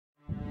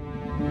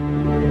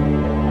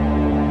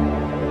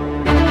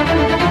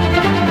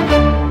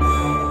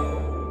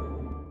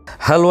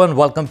Hello and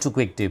welcome to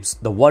Quick Tips,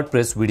 the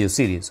WordPress video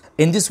series.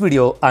 In this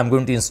video, I'm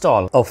going to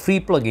install a free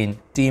plugin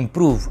to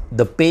improve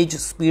the page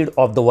speed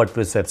of the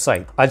WordPress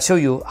website. I'll show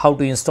you how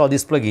to install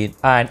this plugin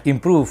and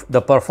improve the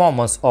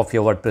performance of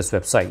your WordPress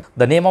website.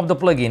 The name of the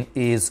plugin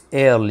is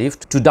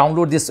Airlift. To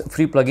download this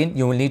free plugin,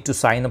 you will need to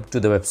sign up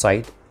to the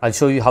website. I'll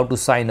show you how to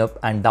sign up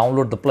and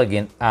download the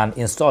plugin and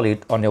install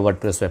it on your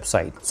WordPress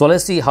website. So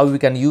let's see how we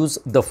can use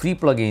the free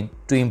plugin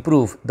to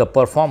improve the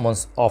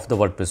performance of the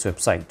WordPress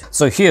website.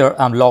 So here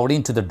I'm logged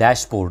into the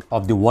dashboard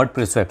of the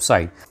WordPress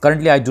website.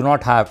 Currently, I do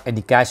not have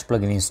any cache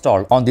plugin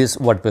installed on this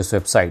WordPress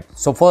website.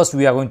 So first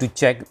we are going to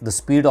check the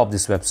speed of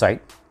this website.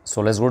 So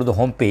let's go to the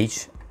home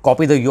page,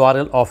 copy the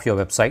URL of your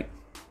website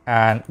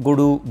and go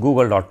to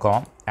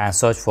google.com and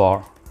search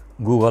for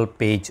Google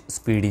Page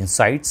Speed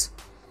Insights.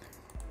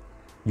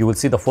 You will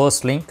see the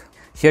first link.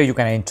 Here you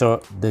can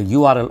enter the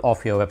URL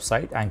of your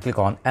website and click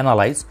on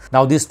Analyze.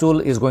 Now this tool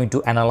is going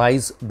to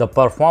analyze the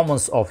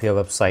performance of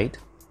your website.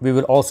 We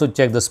will also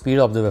check the speed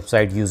of the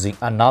website using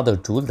another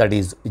tool, that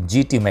is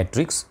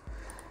𝗟𝗚𝗞𝗘.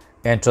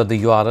 Enter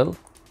the URL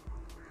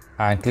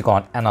and click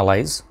on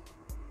Analyze.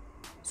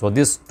 So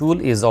this tool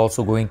is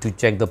also going to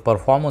check the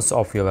performance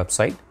of your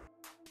website.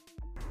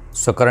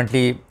 So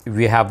currently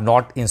we have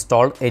not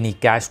installed any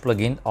cache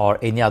plugin or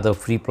any other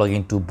free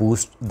plugin to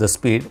boost the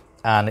speed,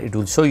 and it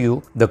will show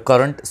you the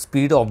current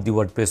speed of the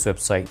WordPress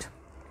website.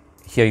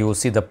 Here you will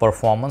see the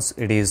performance.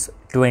 It is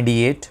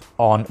 28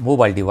 on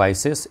mobile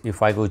devices.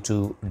 If I go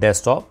to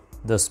desktop,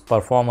 this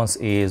performance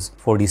is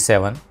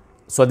 47.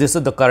 So this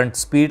is the current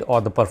speed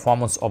or the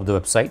performance of the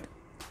website.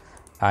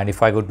 And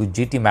if I go to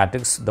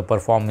𝗟𝗚𝗞𝗘, the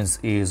performance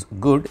is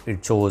good.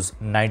 It shows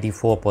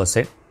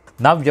 94%.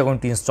 Now we are going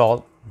to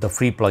install the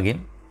free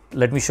plugin.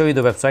 Let me show you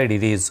the website.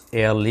 It is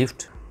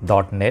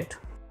airlift.net.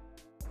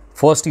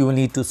 First, you will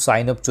need to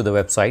sign up to the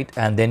website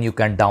and then you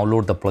can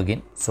download the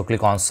plugin. So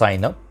click on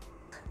sign up.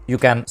 You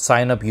can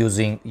sign up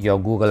using your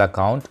Google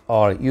account,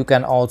 or you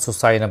can also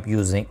sign up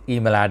using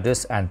email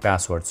address and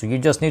password. So you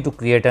just need to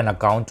create an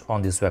account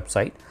on this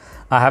website.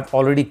 I have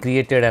already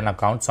created an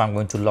account, so I'm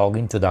going to log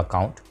into the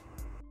account.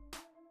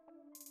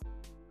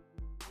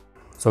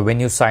 So when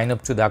you sign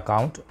up to the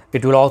account,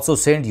 it will also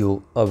send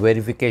you a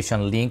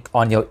verification link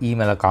on your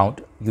email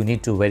account. You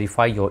need to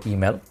verify your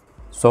email.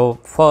 So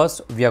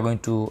first we are going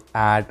to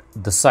add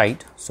the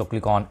site. So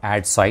click on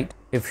add site.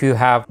 If you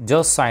have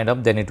just signed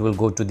up, then it will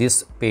go to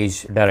this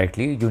page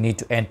directly. You need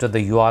to enter the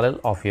URL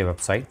of your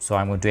website. So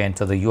I'm going to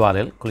enter the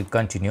URL, click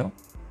continue.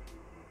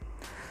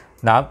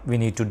 Now we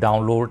need to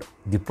download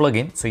the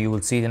plugin. So you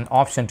will see an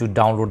option to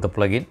download the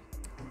plugin.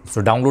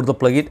 So download the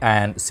plugin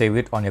and save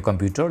it on your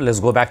computer. Let's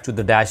go back to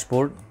the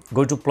dashboard.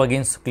 Go to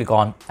plugins, click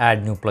on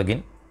add new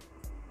plugin.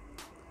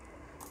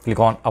 Click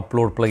on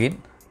upload plugin,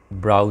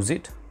 browse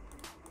it,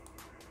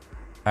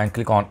 and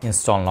click on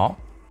install now.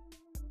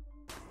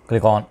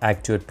 Click on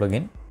activate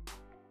plugin.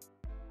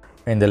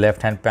 In the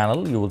left hand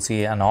panel you will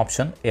see an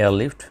option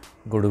Airlift.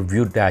 Go to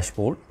view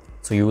dashboard.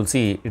 So you will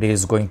see it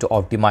is going to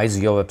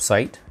optimize your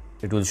website.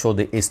 It will show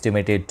the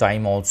estimated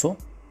time also.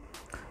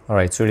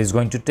 Alright, so it is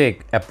going to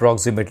take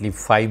approximately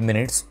 5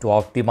 minutes to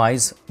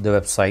optimize the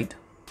website.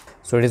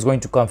 So it is going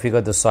to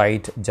configure the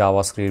site,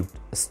 JavaScript,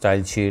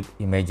 style sheet,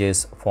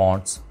 images,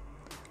 fonts.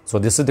 So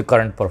this is the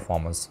current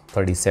performance,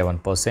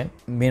 37%.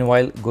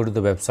 Meanwhile, go to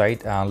the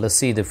website and let's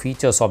see the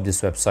features of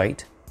this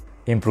website.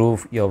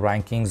 Improve your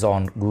rankings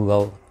on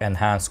Google,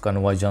 enhance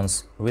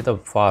conversions with a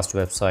fast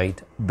website,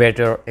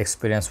 better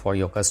experience for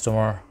your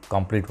customer,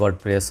 complete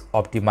WordPress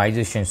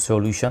optimization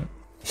solution.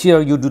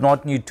 Here you do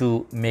not need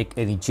to make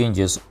any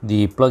changes.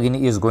 The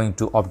plugin is going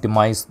to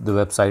optimize the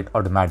website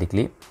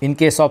automatically. In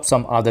case of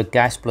some other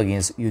cache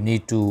plugins, you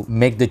need to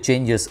make the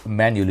changes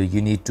manually.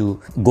 You need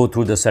to go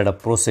through the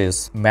setup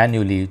process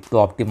manually to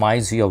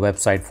optimize your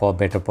website for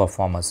better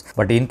performance.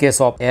 But in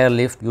case of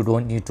Airlift, you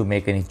don't need to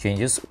make any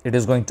changes. It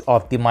is going to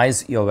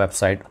optimize your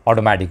website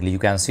automatically. You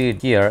can see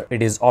it here.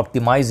 It is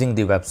optimizing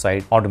the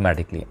website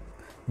automatically.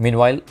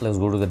 Meanwhile, let's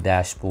go to the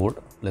dashboard.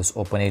 Let's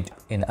open it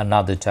in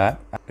another tab.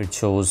 It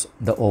shows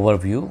the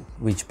overview,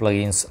 which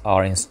plugins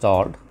are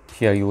installed.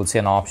 Here you will see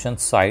an option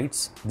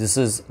sites. This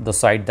is the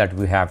site that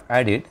we have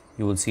added.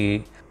 You will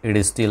see it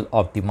is still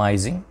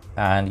optimizing,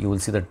 and you will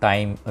see the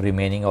time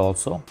remaining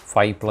also.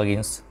 5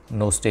 plugins,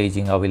 no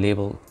staging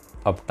available,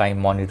 uptime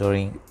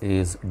monitoring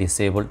is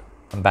disabled,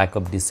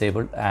 backup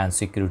disabled, and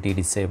security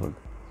disabled.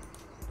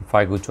 If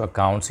I go to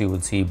accounts, you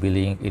will see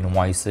billing,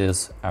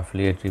 invoices,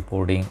 affiliate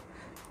reporting.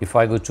 If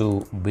I go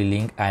to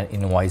billing and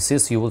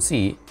invoices, you will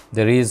see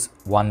there is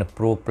one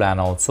pro plan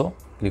also.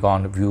 Click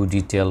on view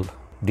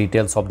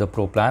details of the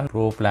pro plan.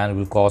 Pro plan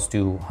will cost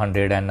you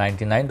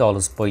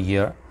 $199 per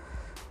year.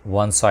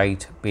 One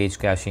site, page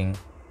caching,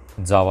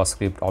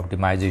 JavaScript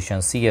optimization,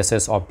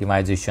 CSS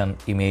optimization,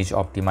 image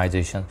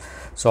optimization.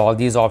 So all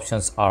these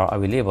options are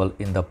available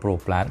in the pro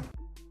plan.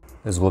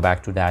 Let's go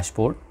back to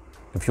dashboard.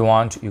 If you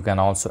want, you can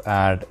also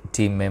add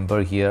team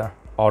member here.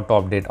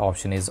 Auto update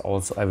option is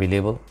also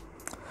available.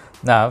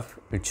 Now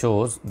it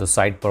shows the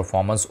site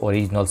performance,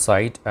 original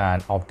site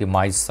and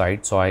optimized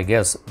site. So I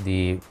guess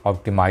the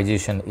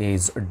optimization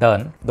is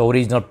done. The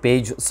original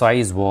page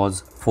size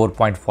was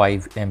 4.5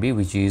 MB,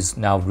 which is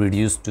now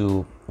reduced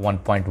to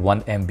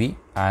 1.1 MB,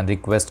 and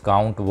request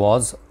count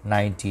was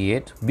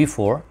 98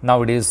 before.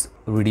 Now it is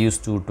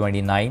reduced to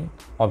 29.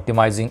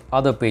 Optimizing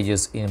other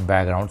pages in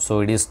background. So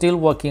it is still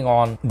working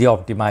on the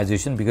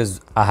optimization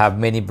because I have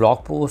many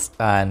blog posts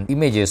and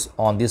images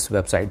on this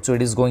website. So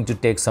it is going to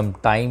take some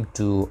time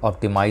to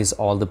optimize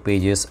all the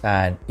pages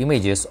and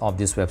images of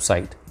this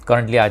website.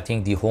 Currently, I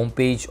think the home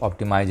page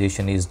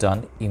optimization is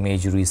done.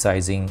 Image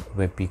resizing,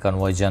 WebP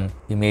conversion,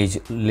 image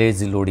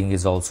lazy loading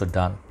is also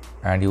done.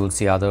 And you will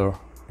see other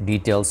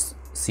details.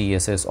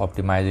 CSS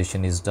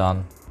optimization is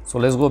done. So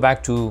let's go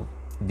back to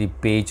the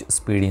page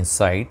speed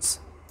insights,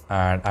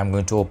 and I'm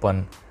going to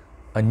open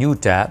a new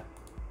tab,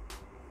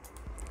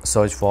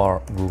 search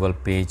for Google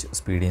page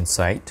speed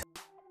insight,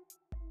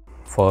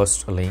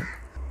 first link,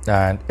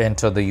 and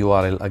enter the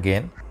URL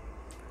again,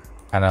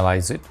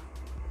 analyze it.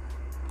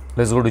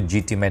 Let's go to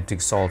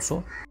GTmetrix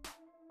also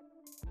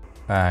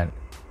and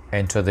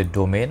enter the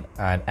domain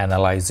and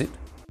analyze it.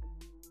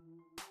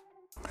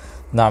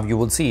 Now you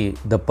will see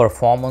the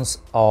performance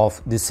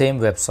of the same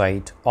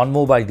website on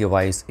mobile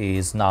device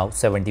is now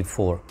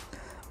 74.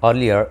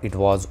 Earlier it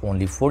was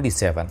only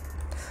 47.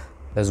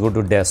 Let's go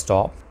to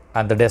desktop,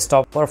 and the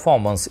desktop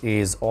performance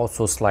is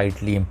also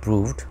slightly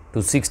improved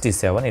to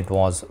 67. It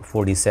was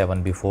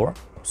 47 before.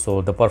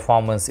 So the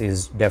performance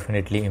is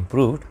definitely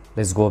improved.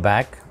 Let's go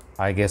back.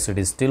 I guess it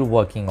is still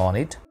working on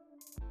it.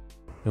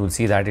 You will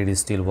see that it is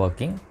still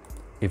working.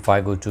 If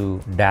I go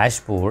to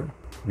dashboard,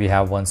 we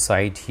have one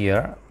site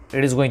here.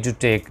 It is going to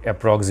take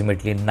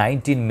approximately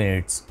 19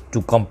 minutes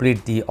to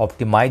complete the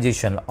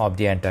optimization of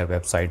the entire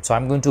website. So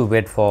I'm going to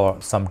wait for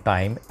some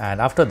time, and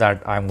after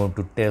that I'm going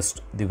to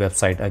test the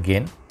website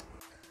again.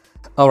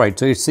 Alright,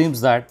 so it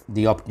seems that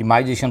the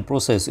optimization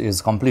process is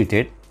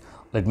completed.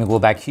 Let me go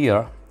back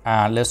here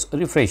and let's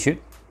refresh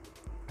it,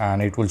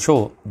 and it will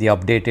show the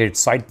updated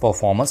site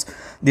performance.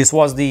 This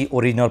was the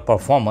original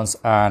performance,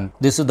 and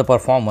this is the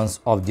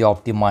performance of the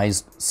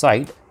optimized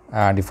site.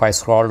 And if I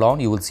scroll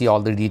down, you will see all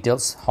the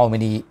details, how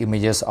many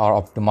images are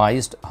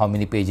optimized, how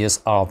many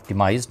pages are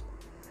optimized,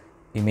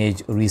 image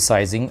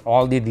resizing,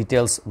 all the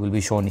details will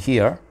be shown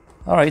here.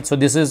 All right, so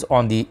this is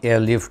on the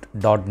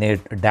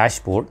airlift.net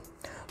dashboard.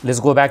 Let's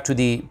go back to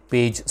the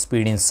page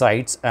speed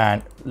insights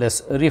and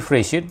let's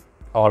refresh it,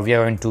 or we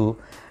are going to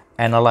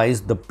analyze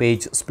the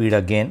page speed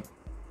again.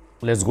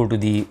 Let's go to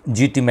the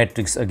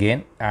GTmetrix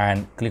again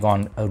and click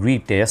on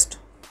retest.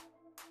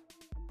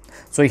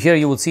 So here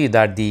you will see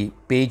that the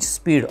page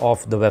speed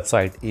of the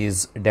website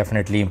is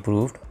definitely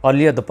improved.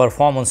 Earlier the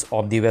performance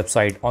of the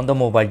website on the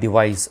mobile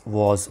device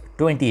was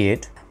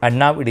 28 and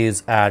now it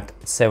is at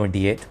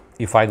 78.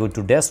 If I go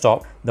to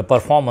desktop, the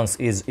performance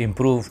is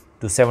improved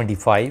to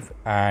 75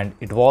 and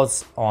it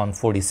was on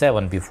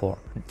 47 before.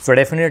 So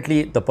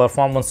definitely the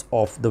performance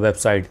of the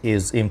website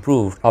is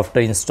improved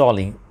after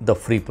installing the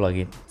free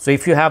plugin. So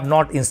if you have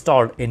not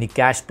installed any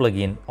cache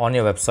plugin on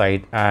your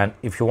website, and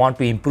if you want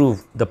to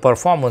improve the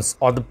performance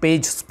or the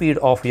page speed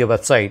of your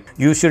website,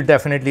 you should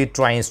definitely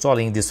try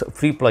installing this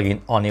free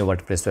plugin on your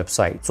WordPress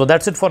website. So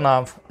that's it for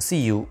now. See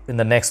you in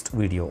the next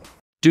video.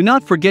 Do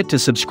not forget to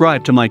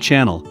subscribe to my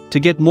channel to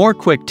get more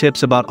quick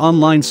tips about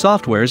online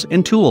softwares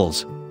and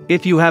tools.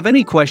 If you have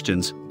any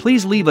questions,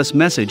 please leave us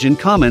message in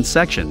comments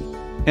section.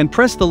 And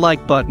press the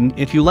like button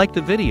if you like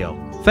the video.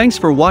 Thanks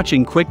for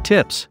watching Quick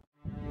Tips.